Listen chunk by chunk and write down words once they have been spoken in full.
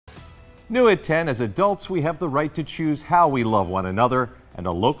New at 10, as adults, we have the right to choose how we love one another, and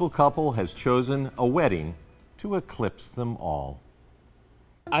a local couple has chosen a wedding to eclipse them all.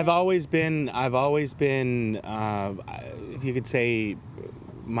 I've always been, if you could say,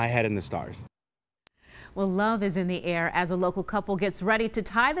 my head in the stars. Well, love is in the air as a local couple gets ready to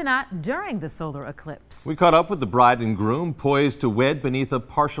tie the knot during the solar eclipse. We caught up with the bride and groom poised to wed beneath a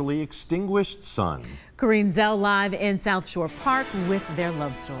partially extinguished sun. Corrine Zell live in South Shore Park with their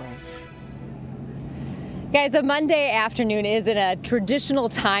love story. Guys, a Monday afternoon isn't a traditional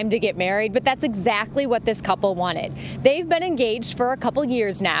time to get married, but that's exactly what this couple wanted. They've been engaged for a couple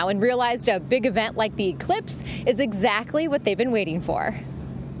years now and realized a big event like the eclipse is exactly what they've been waiting for.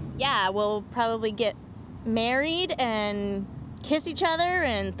 Yeah, we'll probably get married and kiss each other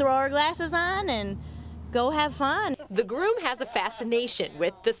and throw our glasses on and go have fun. The groom has a fascination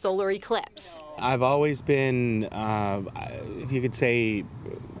with the solar eclipse. I've always been, if you could say,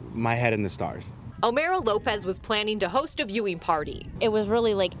 my head in the stars. Omera Lopez was planning to host a viewing party. It was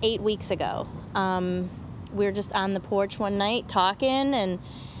really like 8 weeks ago. We were just on the porch one night talking, and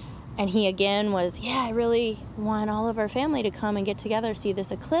he again was, yeah, I really want all of our family to come and get together, see this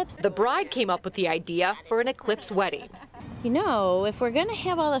eclipse. The bride came up with the idea for an eclipse wedding. You know, if we're gonna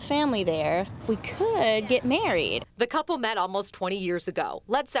have all the family there, we could get married. The couple met almost 20 years ago,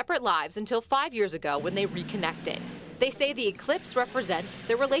 led separate lives until 5 years ago when they reconnected. They say the eclipse represents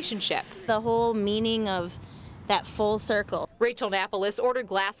their relationship. The whole meaning of that full circle. Rachel Napolis ordered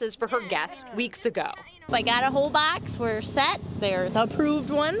glasses for her guests weeks ago. I got a whole box, we're set, they're the approved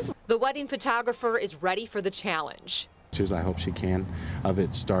ones. The wedding photographer is ready for the challenge. I hope she can, of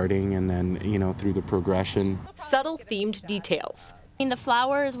it starting and then, you know, through the progression. Subtle themed details. In the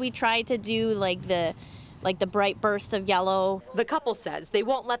flowers, we tried to do like the bright bursts of yellow. The couple says they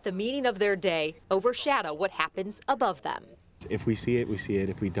won't let the meaning of their day overshadow what happens above them. If we see it, we see it.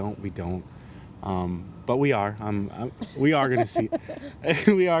 If we don't, we don't. But we are. We are going to see.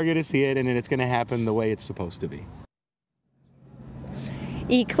 We are going to see it, and it's going to happen the way it's supposed to be.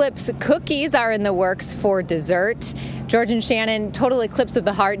 Eclipse cookies are in the works for dessert. George and Shannon, Total Eclipse of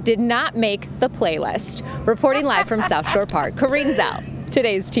the Heart did not make the playlist. Reporting live from South Shore Park, Corrine Zell,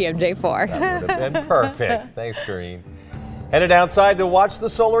 today's TMJ4. That would have been perfect. Thanks, Corrine. Headed outside to watch the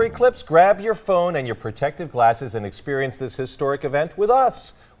solar eclipse? Grab your phone and your protective glasses and experience this historic event with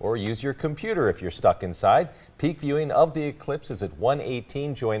us. Or use your computer if you're stuck inside. Peak viewing of the eclipse is at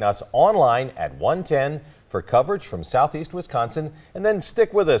 1:18. Join us online at 1:10 for coverage from southeast Wisconsin. And then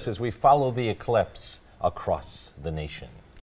stick with us as we follow the eclipse across the nation.